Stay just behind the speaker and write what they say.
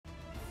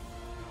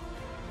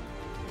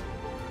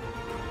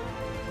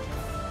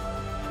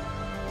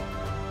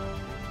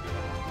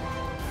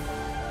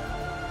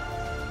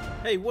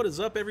Hey, what is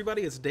up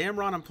everybody? It's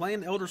Damron. I'm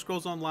playing Elder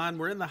Scrolls Online.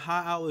 We're in the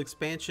High Isle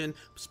expansion.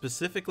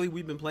 Specifically,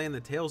 we've been playing the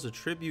Tales of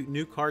Tribute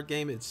new card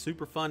game. It's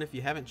super fun. If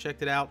you haven't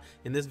checked it out,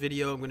 in this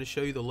video I'm going to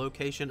show you the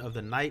location of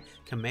the Knight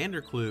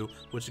Commander Clue,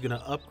 which is going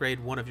to upgrade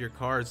one of your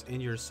cards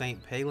in your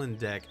Saint Pelin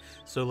deck.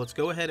 So let's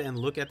go ahead and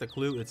look at the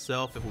clue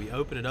itself. If we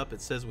open it up,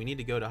 it says we need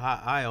to go to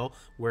High Isle,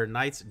 where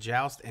knights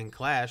joust and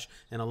clash,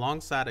 and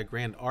alongside a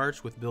grand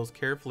arch with bills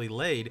carefully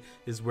laid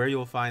is where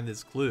you'll find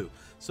this clue.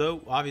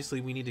 So obviously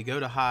we need to go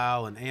to High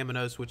Isle and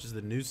which is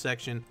the news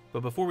section. But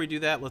before we do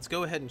that, let's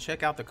go ahead and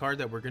check out the card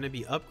that we're going to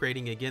be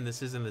upgrading. Again,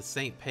 this is in the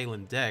Saint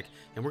Pelin deck,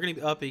 and we're going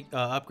to be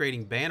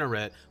upgrading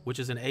Banneret, which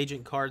is an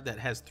agent card that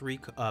has 3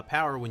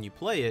 power when you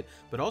play it,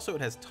 but also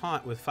it has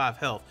taunt with 5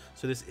 health.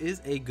 So this is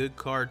a good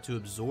card to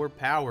absorb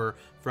power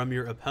from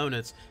your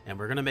opponents, and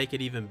we're going to make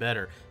it even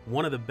better.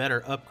 One of the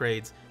better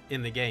upgrades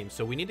in the game.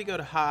 So we need to go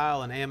to High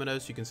Isle and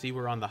Amanos. You can see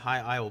we're on the High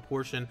Isle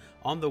portion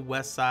on the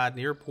west side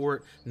near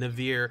Port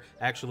Navir.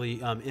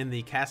 Actually, in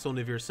the Castle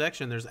Navir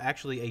section, there's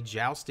actually a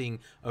jousting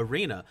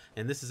arena,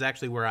 and this is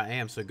actually where I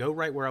am. So go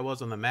right where I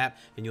was on the map,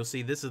 and you'll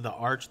see this is the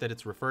arch that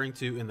it's referring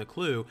to in the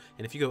clue.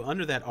 And if you go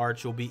under that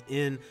arch, you'll be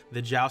in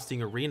the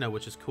jousting arena,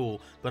 which is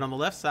cool. But on the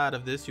left side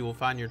of this, you will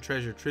find your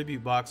treasure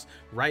tribute box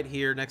right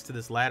here next to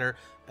this ladder.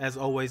 As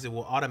always, it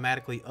will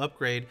automatically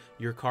upgrade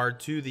your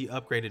card to the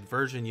upgraded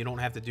version. You don't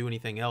have to do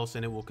anything else,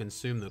 and it will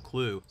consume the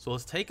clue. So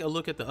let's take a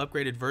look at the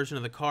upgraded version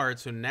of the card.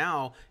 So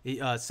now,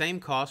 same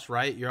cost,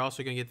 right? You're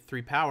also going to get the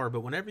 3 power,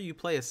 but whenever you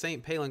play a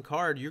Saint Pelin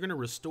card, you're going to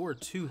restore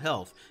 2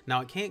 health. Now,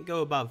 it can't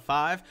go above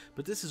 5,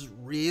 but this is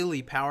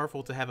really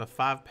powerful to have a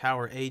 5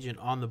 power agent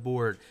on the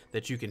board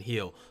that you can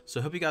heal. So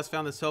I hope you guys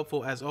found this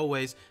helpful as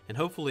always, and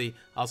hopefully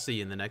I'll see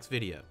you in the next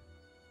video.